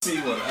See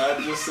what I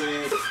just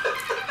seen?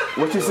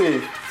 What you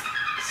see?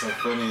 Some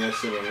funny ass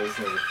shit on this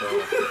nigga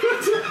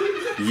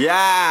phone.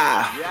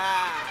 Yeah.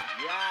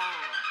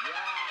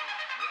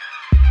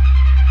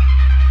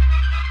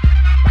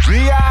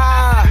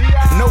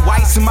 No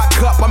ice in my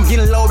cup, I'm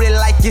getting loaded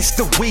like it's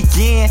the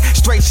weekend.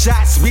 Straight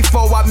shots,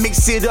 before I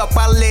mix it up,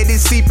 I let it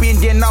seep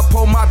in. Then I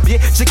pour my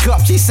bitch a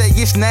cup. She say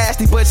it's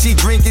nasty, but she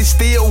drink it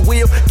still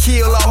will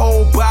kill a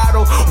whole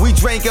bottle. We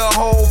drank a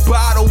whole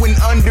bottle in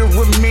under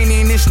a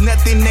minute. It's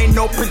nothing, ain't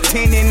no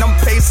pretending. I'm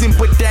pacing,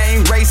 but they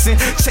ain't racing.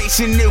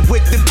 Chasing it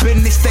with the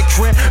business, they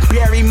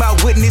bury my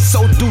witness.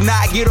 So do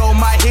not get on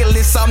my hit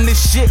list. I'm the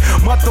shit,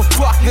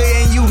 motherfucker,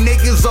 and you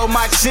niggas on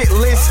my shit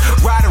list.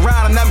 Ride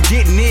around and I'm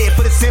getting it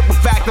for the simple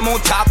fact I'm on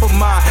top of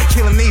mine.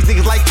 Killing these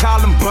niggas like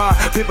Columbine,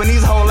 pimping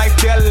these hoes like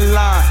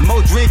Line.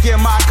 More drink in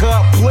my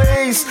cup,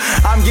 please.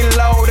 I'm getting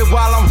loaded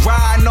while I'm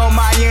riding on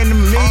my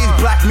enemies.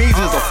 Black meat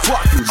is a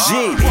fucking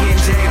G.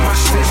 E&J in my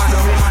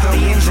system,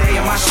 E&J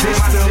in my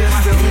system,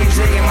 E&J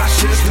in my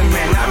system,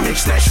 man. I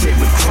mix that shit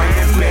with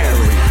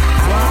cranberry.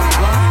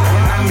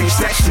 I mix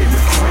that shit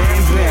with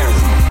cranberry.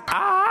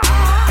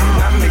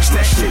 I mix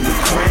that shit with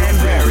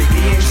cranberry.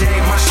 E&J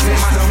in my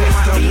system,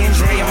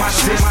 E&J in my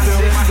system,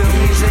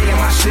 E&J in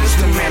my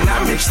system, man.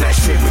 I mix that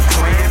shit with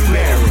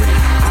cranberry.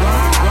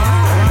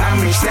 I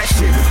mix that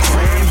shit with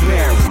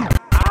cranberry.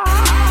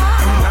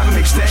 I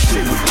mix that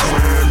shit with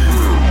cranberry.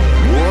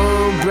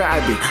 Whoa,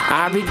 baby,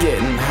 I be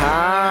getting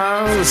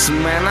house.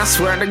 Man, I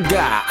swear to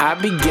God, I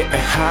be getting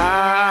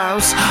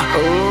house.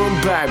 Oh,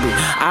 baby,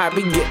 I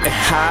be getting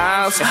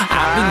house.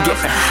 I be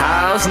getting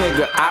house,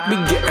 nigga. I be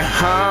getting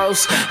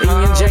house.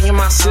 E&J in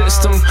my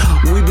system.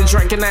 We been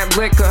drinking that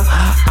liquor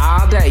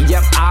all day,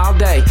 yep, all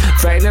day.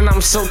 Fading,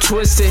 I'm so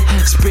twisted.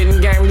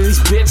 Spitting game to these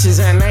bitches,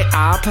 and they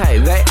all pay.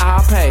 They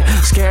all pay.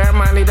 Scared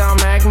money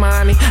don't make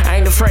money.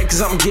 Ain't afraid,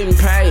 cause I'm getting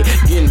paid.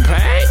 Getting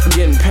paid,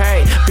 getting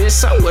paid. Bitch,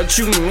 so what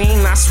you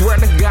mean? I swear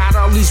to God,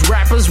 all these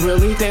rappers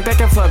really think they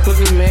can fuck with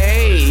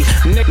me.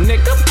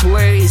 Nigga,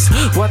 please,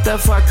 what the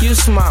fuck you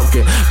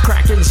smoking?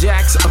 Cracker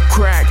Jacks or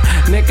crack?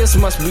 Niggas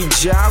must be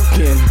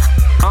joking.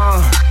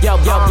 Yo,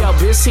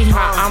 bitch, see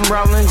how I'm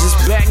rolling?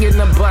 Just begging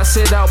to bust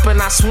it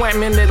open. I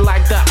swam in it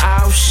like the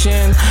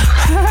ocean.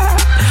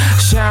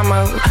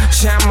 Shampoo,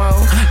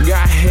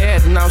 got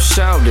head, no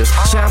shoulders.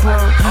 Shampoo,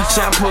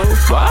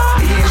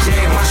 E&J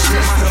in my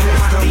system,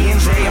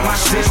 E&J in my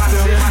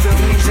system,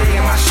 E&J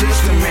in my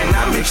system, man.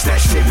 I mix that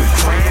shit with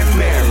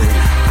cranberry.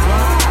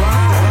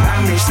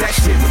 I mix that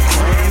shit with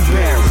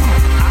cranberry.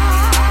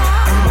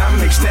 I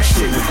mix that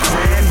shit with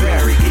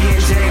cranberry.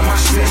 E&J in my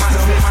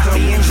system,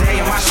 E&J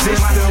in my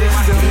system,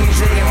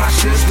 E&J in my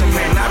system,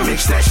 man. I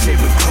mix that shit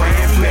with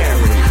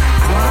cranberry.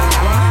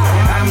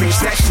 I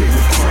mix that shit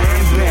with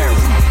cranberry.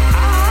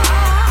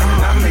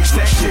 I mix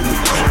that shit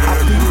with cranberry. I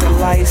beat the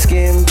light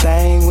skin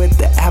thing with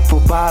the apple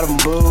bottom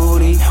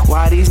booty.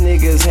 Why these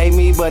niggas hate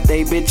me, but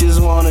they bitches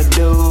wanna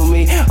do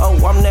me? Oh,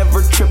 I'm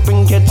never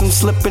tripping, catch them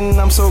slipping,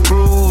 I'm so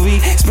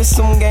groovy. Spit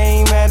some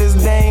game at his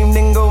dame,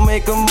 then go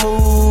make a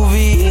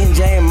movie.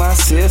 E&J in my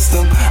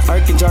system,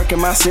 irking jerk in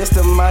my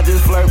system. I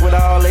just flirt with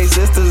all they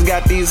sisters.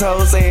 Got these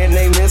hoes saying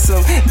they miss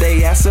them.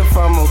 They ask if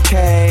I'm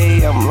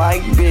okay. I'm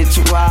like, bitch,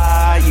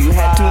 why? You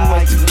had too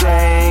much to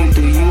drink.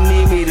 Do you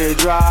need me to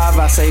drive?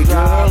 I say,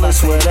 girl,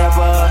 it's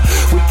whatever.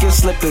 We can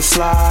slip and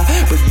slide,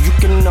 but you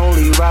can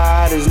only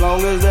ride as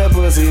long as that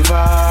pussy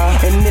fire.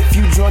 And if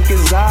you drunk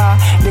as I,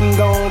 then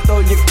go and throw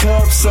your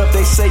cups up.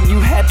 They say you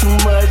had too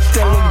much,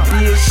 tell them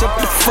bitch, shut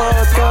the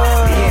fuck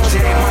up.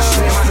 E&J in my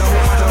system,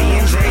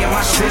 E&J in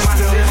my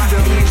system,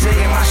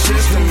 E&J in my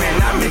system,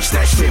 man. I mix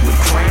that shit with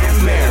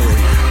cranberry.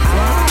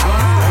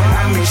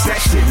 I mix that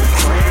shit with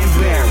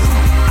cranberry.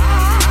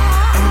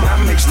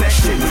 I mix that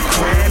shit with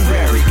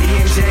cranberry.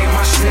 E&J in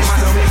my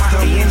system,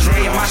 E&J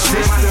in my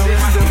system,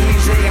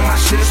 E&J in my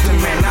system,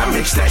 man. I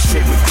mix that